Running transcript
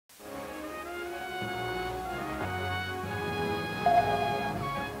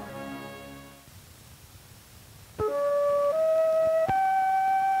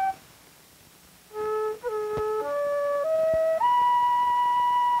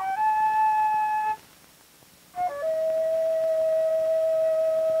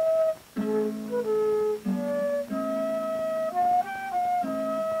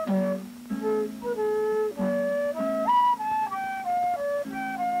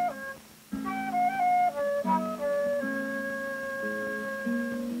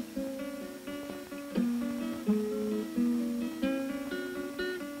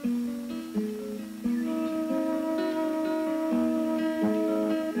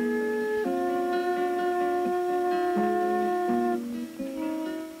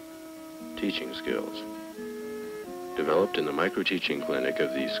Teaching skills, developed in the Microteaching Clinic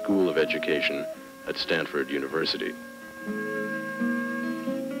of the School of Education at Stanford University.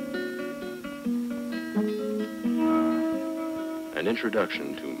 An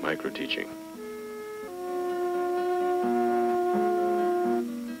introduction to microteaching.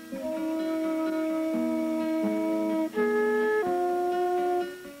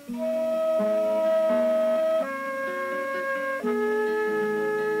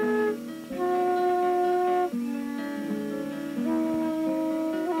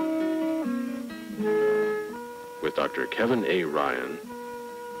 With Dr. Kevin A. Ryan,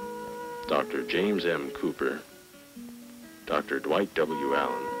 Dr. James M. Cooper, Dr. Dwight W.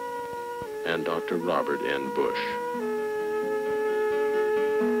 Allen, and Dr. Robert N. Bush.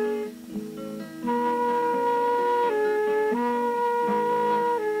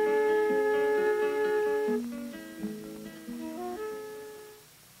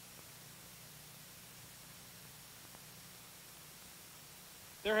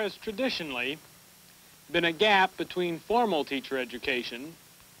 There has traditionally been a gap between formal teacher education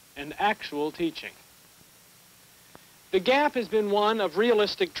and actual teaching. The gap has been one of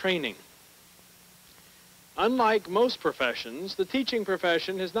realistic training. Unlike most professions, the teaching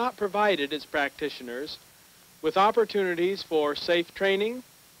profession has not provided its practitioners with opportunities for safe training,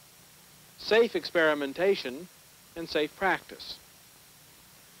 safe experimentation, and safe practice.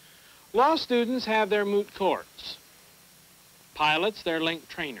 Law students have their moot courts, pilots their linked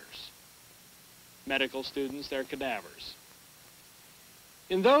trainers, medical students their cadavers.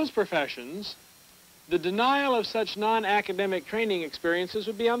 In those professions, the denial of such non-academic training experiences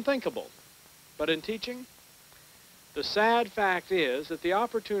would be unthinkable. But in teaching, the sad fact is that the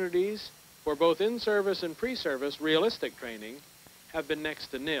opportunities for both in-service and pre-service realistic training have been next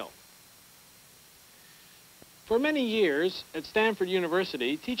to nil. For many years at Stanford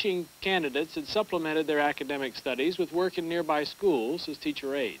University, teaching candidates had supplemented their academic studies with work in nearby schools as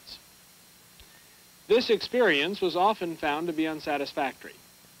teacher aides. This experience was often found to be unsatisfactory.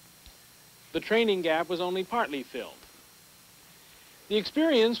 The training gap was only partly filled. The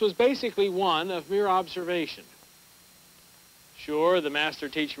experience was basically one of mere observation. Sure, the master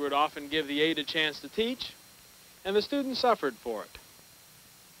teacher would often give the aide a chance to teach, and the student suffered for it.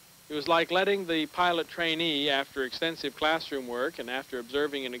 It was like letting the pilot trainee, after extensive classroom work and after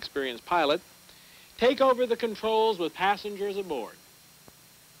observing an experienced pilot, take over the controls with passengers aboard.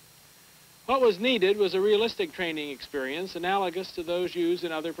 What was needed was a realistic training experience analogous to those used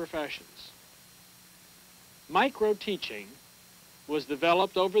in other professions. Microteaching was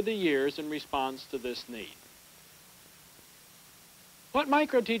developed over the years in response to this need. What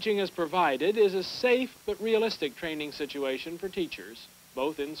microteaching has provided is a safe but realistic training situation for teachers,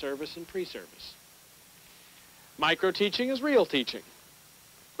 both in service and pre-service. Microteaching is real teaching,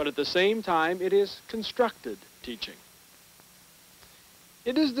 but at the same time it is constructed teaching.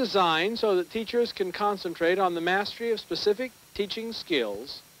 It is designed so that teachers can concentrate on the mastery of specific teaching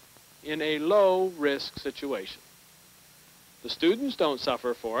skills in a low-risk situation. The students don't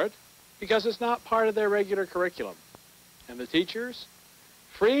suffer for it because it's not part of their regular curriculum. And the teachers,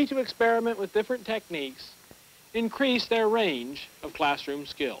 free to experiment with different techniques, increase their range of classroom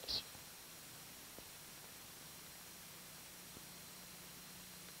skills.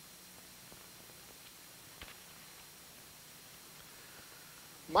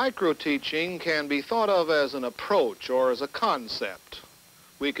 Microteaching can be thought of as an approach or as a concept.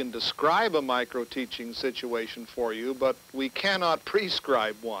 We can describe a microteaching situation for you, but we cannot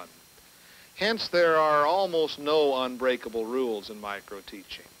prescribe one. Hence, there are almost no unbreakable rules in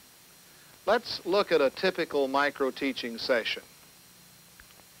microteaching. Let's look at a typical microteaching session.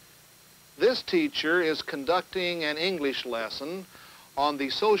 This teacher is conducting an English lesson on the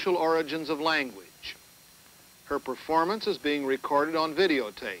social origins of language. Her performance is being recorded on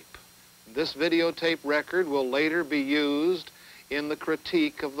videotape. This videotape record will later be used in the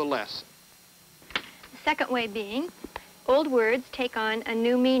critique of the lesson. second way being, old words take on a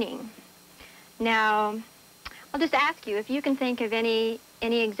new meaning. Now, I'll just ask you if you can think of any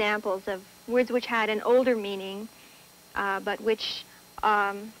examples of words which had an older meaning, but which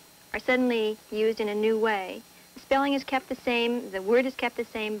are suddenly used in a new way. The spelling is kept the same, the word is kept the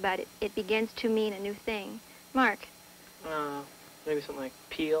same, but it begins to mean a new thing. Mark? Maybe something like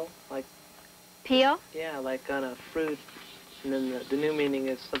peel, like... Peel? Yeah, like on a fruit, and then the new meaning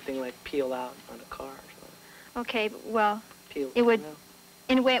is something like peel out on a car or something. Okay, well, Peel, it would, you know?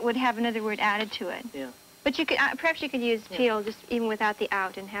 in a way, it would have another word added to it. Yeah. But you could, perhaps you could use peel just even without the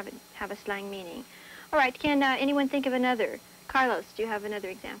out and have it have a slang meaning. All right, can anyone think of another? Carlos, do you have another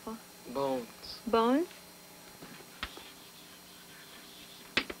example? Bones. Bones?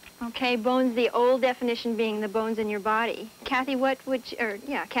 Okay, bones, the old definition being the bones in your body. Kathy, what would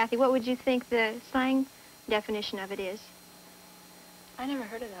you think the slang definition of it is? I never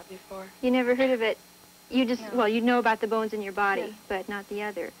heard of that before. You never heard of it? You just, No. well, you know about the bones in your body, Yes. but not the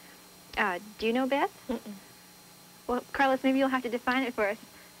other. Do you know, Beth? Mm-mm. Well, Carlos, maybe you'll have to define it for us.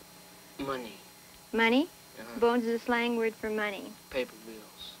 Money. Money? Uh-huh. Bones is a slang word for money. Paper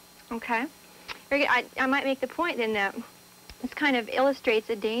bills. Okay. Very good. I might make the point then that this kind of illustrates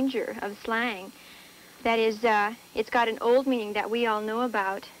a danger of slang. That is, it's got an old meaning that we all know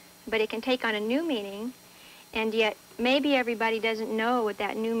about, but it can take on a new meaning, and yet maybe everybody doesn't know what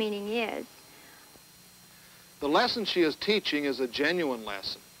that new meaning is. The lesson she is teaching is a genuine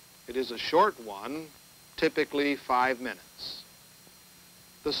lesson. It is a short one, typically 5 minutes.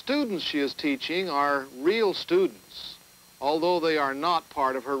 The students she is teaching are real students, although they are not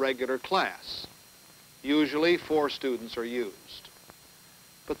part of her regular class. Usually 4 students are used.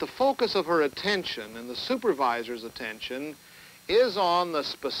 But the focus of her attention and the supervisor's attention is on the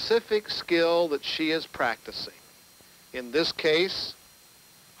specific skill that she is practicing. In this case,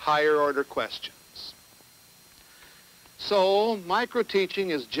 higher order questions. So,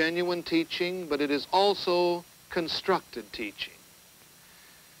 microteaching is genuine teaching, but it is also constructed teaching.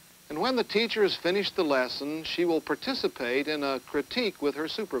 And when the teacher has finished the lesson, she will participate in a critique with her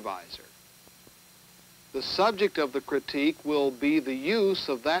supervisor. The subject of the critique will be the use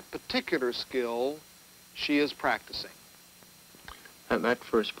of that particular skill she is practicing. And that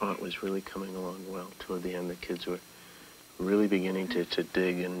first part was really coming along well. Toward the end, the kids were really beginning to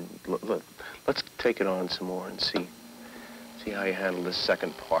dig, and let's take it on some more and see how you handle this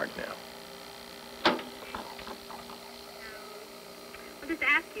second part now. I'll just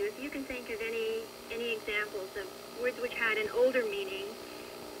ask you if you can think of any examples of words which had an older meaning,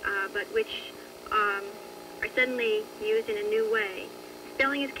 but which are suddenly used in a new way.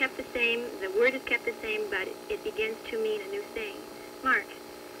 Spelling is kept the same, the word is kept the same, but it begins to mean a new thing. Mark?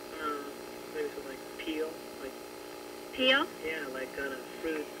 Maybe something like peel, like... Peel? Yeah, like on a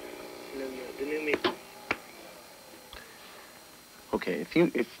fruit, and then the new meaning. Okay,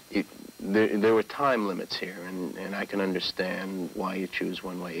 there were time limits here, and I can understand why you choose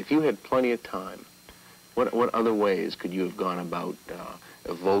one way. If you had plenty of time, what other ways could you have gone about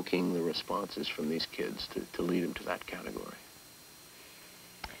evoking the responses from these kids to lead them to that category?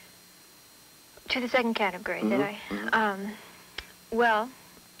 To the second category, did I? Mm-hmm. Well,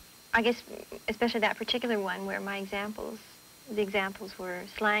 I guess especially that particular one where the examples were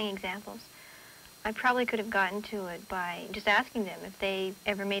slang examples, I probably could have gotten to it by just asking them if they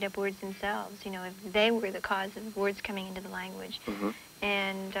ever made up words themselves, you know, if they were the cause of words coming into the language. Mm-hmm.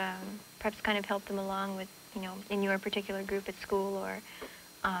 And perhaps kind of help them along with, you know, in your particular group at school, or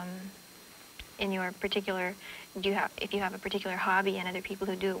in your particular, if you have a particular hobby and other people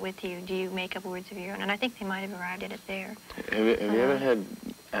who do it with you, do you make up words of your own? And I think they might have arrived at it there. Have you ever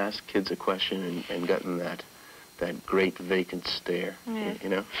asked kids a question and gotten that great vacant stare? Yes. You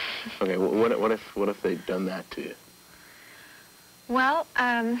know? Okay, what if they'd done that to you? Well,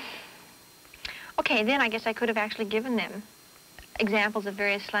 okay, then I guess I could have actually given them examples of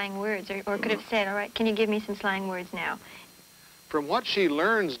various slang words, or could have said, all right, can you give me some slang words now? From what she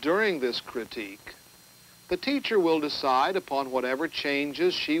learns during this critique, the teacher will decide upon whatever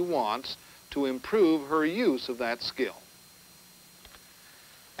changes she wants to improve her use of that skill.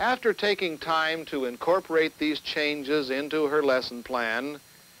 After taking time to incorporate these changes into her lesson plan,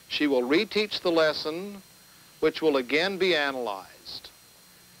 she will reteach the lesson, which will again be analyzed.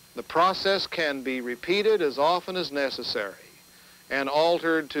 The process can be repeated as often as necessary and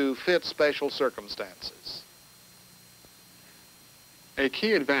altered to fit special circumstances. A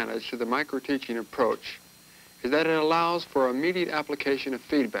key advantage to the microteaching approach is that it allows for immediate application of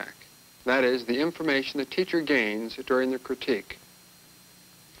feedback, that is, the information the teacher gains during the critique.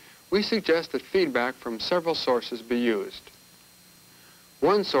 We suggest that feedback from several sources be used.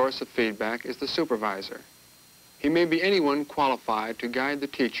 One source of feedback is the supervisor. He may be anyone qualified to guide the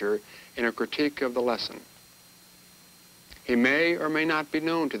teacher in a critique of the lesson. He may or may not be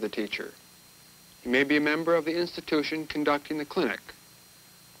known to the teacher. He may be a member of the institution conducting the clinic,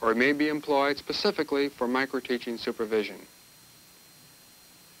 or he may be employed specifically for microteaching supervision.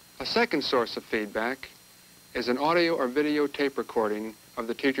 A second source of feedback is an audio or videotape recording of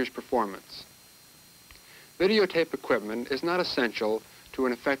the teacher's performance. Videotape equipment is not essential to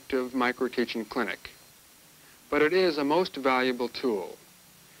an effective microteaching clinic, but it is a most valuable tool,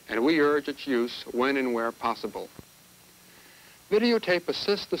 and we urge its use when and where possible. Videotape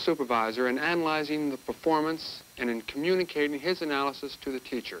assists the supervisor in analyzing the performance and in communicating his analysis to the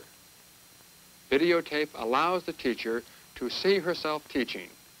teacher. Videotape allows the teacher to see herself teaching.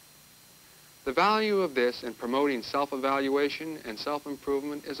 The value of this in promoting self-evaluation and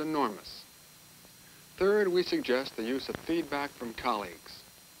self-improvement is enormous. Third, we suggest the use of feedback from colleagues.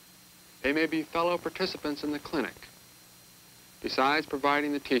 They may be fellow participants in the clinic. Besides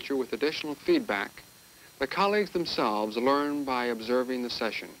providing the teacher with additional feedback, the colleagues themselves learn by observing the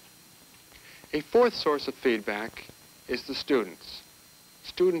session. A fourth source of feedback is the students.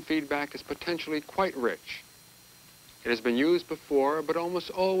 Student feedback is potentially quite rich. It has been used before, but almost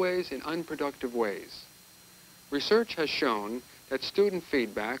always in unproductive ways. Research has shown that student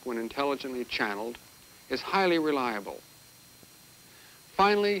feedback, when intelligently channeled, is highly reliable.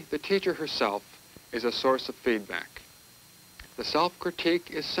 Finally, the teacher herself is a source of feedback. The self-critique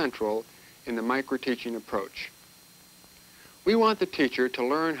is central in the microteaching approach. We want the teacher to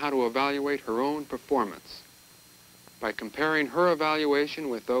learn how to evaluate her own performance. By comparing her evaluation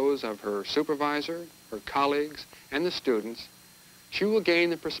with those of her supervisor, her colleagues, and the students, she will gain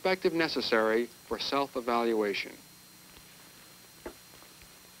the perspective necessary for self-evaluation.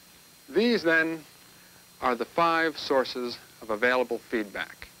 These, then, are the 5 sources of available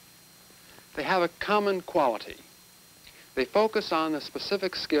feedback. They have a common quality. They focus on the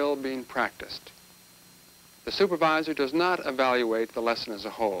specific skill being practiced. The supervisor does not evaluate the lesson as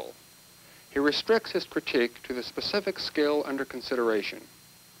a whole. He restricts his critique to the specific skill under consideration.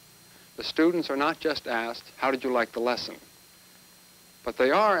 The students are not just asked, "How did you like the lesson?" but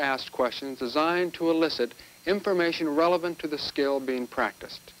they are asked questions designed to elicit information relevant to the skill being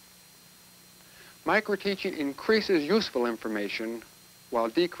practiced. Microteaching increases useful information while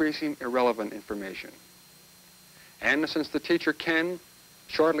decreasing irrelevant information. And since the teacher can,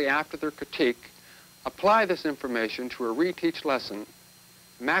 shortly after their critique, apply this information to a reteach lesson,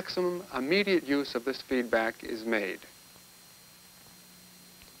 maximum immediate use of this feedback is made.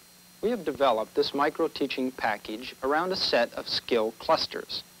 We have developed this microteaching package around a set of skill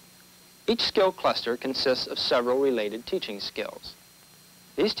clusters. Each skill cluster consists of several related teaching skills.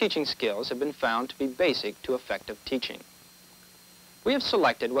 These teaching skills have been found to be basic to effective teaching. We have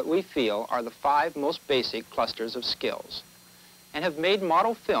selected what we feel are the 5 most basic clusters of skills and have made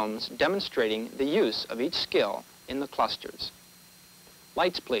model films demonstrating the use of each skill in the clusters.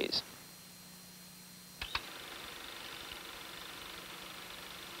 Lights, please.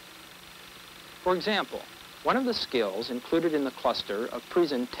 For example, one of the skills included in the cluster of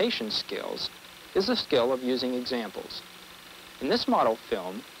presentation skills is the skill of using examples. In this model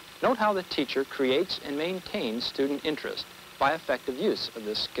film, note how the teacher creates and maintains student interest by effective use of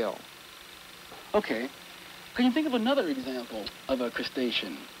this skill. Okay. Can you think of another example of a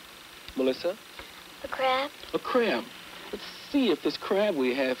crustacean? Melissa? A crab. A crab. Let's see if this crab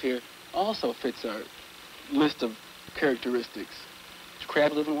we have here also fits our list of characteristics. Does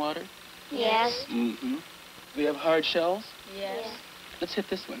crab live in water? Yes. Mm-hmm. Do they have hard shells? Yes. Let's hit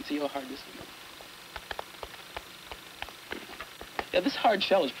this one, see how hard this one is. Yeah, this hard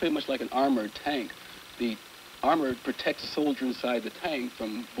shell is pretty much like an armored tank. The armor protects the soldier inside the tank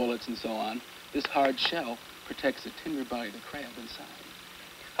from bullets and so on. This hard shell protects the tender body of the crab inside.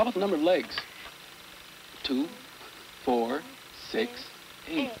 How about the number of legs? 2, 4, 6,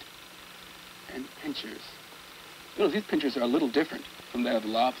 8. And pinchers. You know, these pinchers are a little different from that of the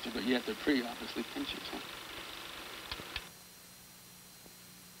lobster, but yet they're pretty obviously pinchers, huh?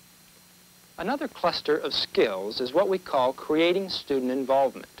 Another cluster of skills is what we call creating student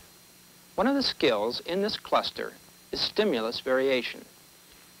involvement. One of the skills in this cluster is stimulus variation.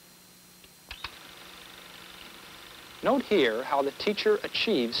 Note here how the teacher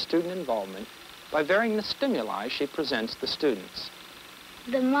achieves student involvement by varying the stimuli she presents the students.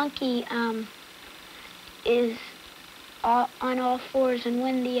 The monkey is on all fours, and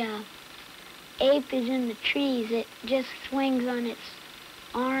when the ape is in the trees, it just swings on its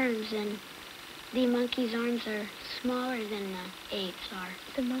arms, and the monkey's arms are smaller than the ape's are.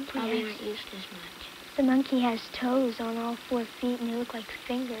 The monkey probably aren't used as much. The monkey has toes on all 4 feet and they look like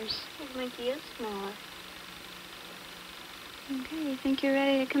fingers. The monkey is smaller. Okay, you think you're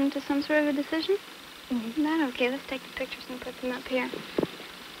ready to come to some sort of a decision? Mm-hmm. Then okay, let's take the pictures and put them up here.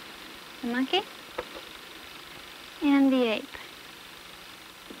 The monkey and the ape.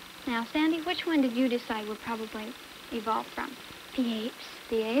 Now, Sandy, which one did you decide would probably evolve from? The apes.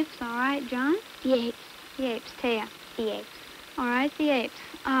 The apes, all right. John? The apes. The apes. Taya? The apes. All right, the apes.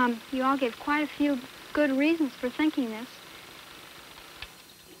 You all gave quite a few good reasons for thinking this.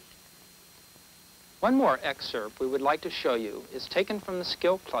 One more excerpt we would like to show you is taken from the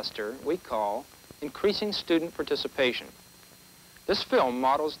skill cluster we call Increasing Student Participation. This film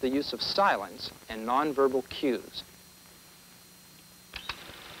models the use of silence and nonverbal cues.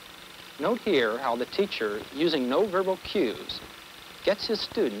 Note here how the teacher, using no verbal cues, gets his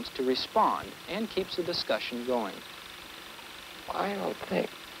students to respond and keeps the discussion going. I don't think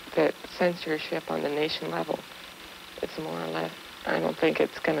that censorship on the nation level is more or less, I don't think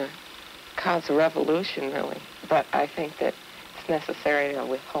it's going to cause a revolution, really. But I think that it's necessary to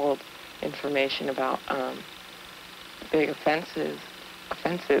withhold information about big offenses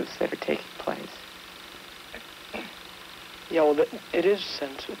that are taking place. Yeah, well, it is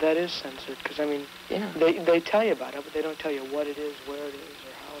censored. That is censored, because, I mean, yeah. they tell you about it, but they don't tell you what it is, where it is,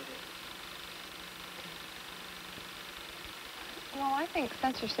 or how it is. Well, I think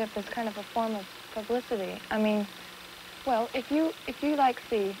censorship is kind of a form of publicity. I mean, well, if you like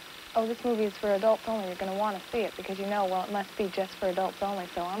see, oh, this movie is for adults only, you're going to want to see it because you know, well, it must be just for adults only,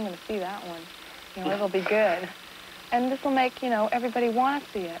 so I'm going to see that one. You know, it'll be good. And this will make, you know, everybody want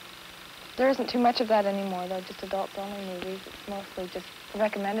to see it. There isn't too much of that anymore, though, just adults-only movies. It's mostly just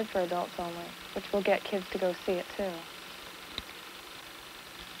recommended for adults only, which will get kids to go see it, too.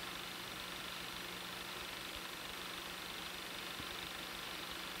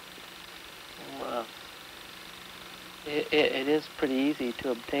 Well, it is pretty easy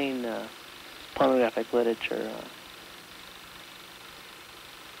to obtain pornographic literature.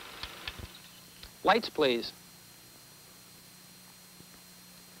 Lights, please.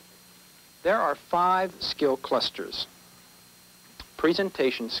 There are 5 skill clusters: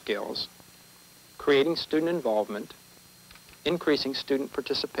 presentation skills, creating student involvement, increasing student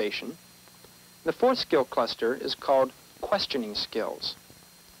participation. The 4th skill cluster is called questioning skills.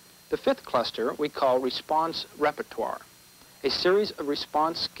 The 5th cluster we call response repertoire, a series of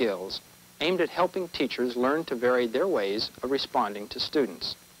response skills aimed at helping teachers learn to vary their ways of responding to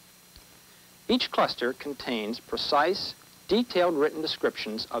students. Each cluster contains precise, detailed written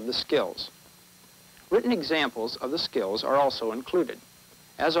descriptions of the skills. Written examples of the skills are also included,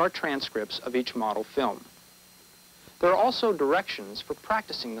 as are transcripts of each model film. There are also directions for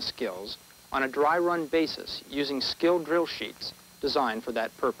practicing the skills on a dry run basis using skill drill sheets designed for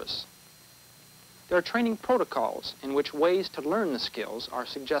that purpose. There are training protocols in which ways to learn the skills are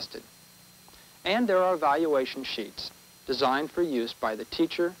suggested. And there are evaluation sheets designed for use by the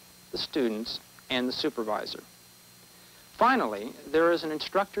teacher, the students, and the supervisor. Finally, there is an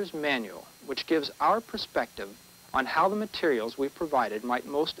instructor's manual which gives our perspective on how the materials we've provided might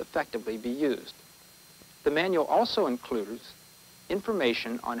most effectively be used. The manual also includes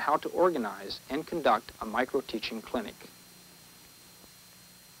information on how to organize and conduct a microteaching clinic.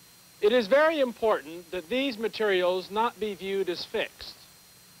 It is very important that these materials not be viewed as fixed.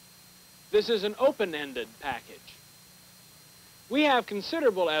 This is an open-ended package. We have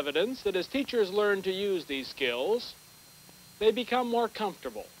considerable evidence that as teachers learn to use these skills, they become more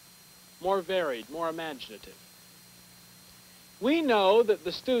comfortable, more varied, more imaginative. We know that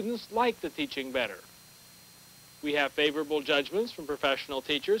the students like the teaching better. We have favorable judgments from professional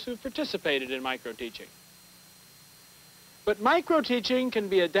teachers who've participated in microteaching. But microteaching can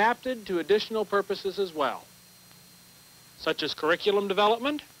be adapted to additional purposes as well, such as curriculum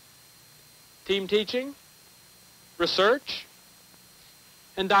development, team teaching, research,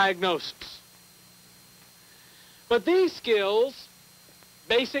 and diagnosis. But these skills,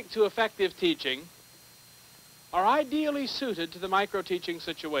 basic to effective teaching, are ideally suited to the microteaching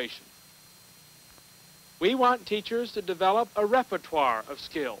situation. We want teachers to develop a repertoire of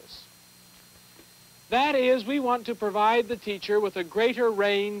skills. That is, we want to provide the teacher with a greater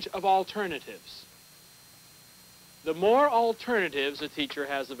range of alternatives. The more alternatives a teacher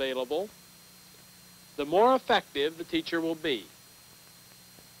has available, the more effective the teacher will be.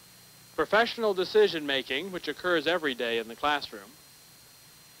 Professional decision-making, which occurs every day in the classroom,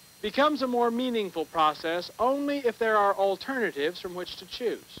 becomes a more meaningful process only if there are alternatives from which to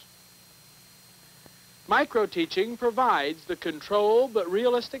choose. Microteaching provides the controlled but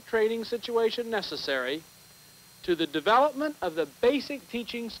realistic training situation necessary to the development of the basic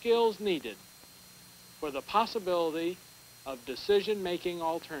teaching skills needed for the possibility of decision-making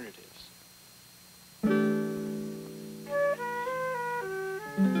alternatives.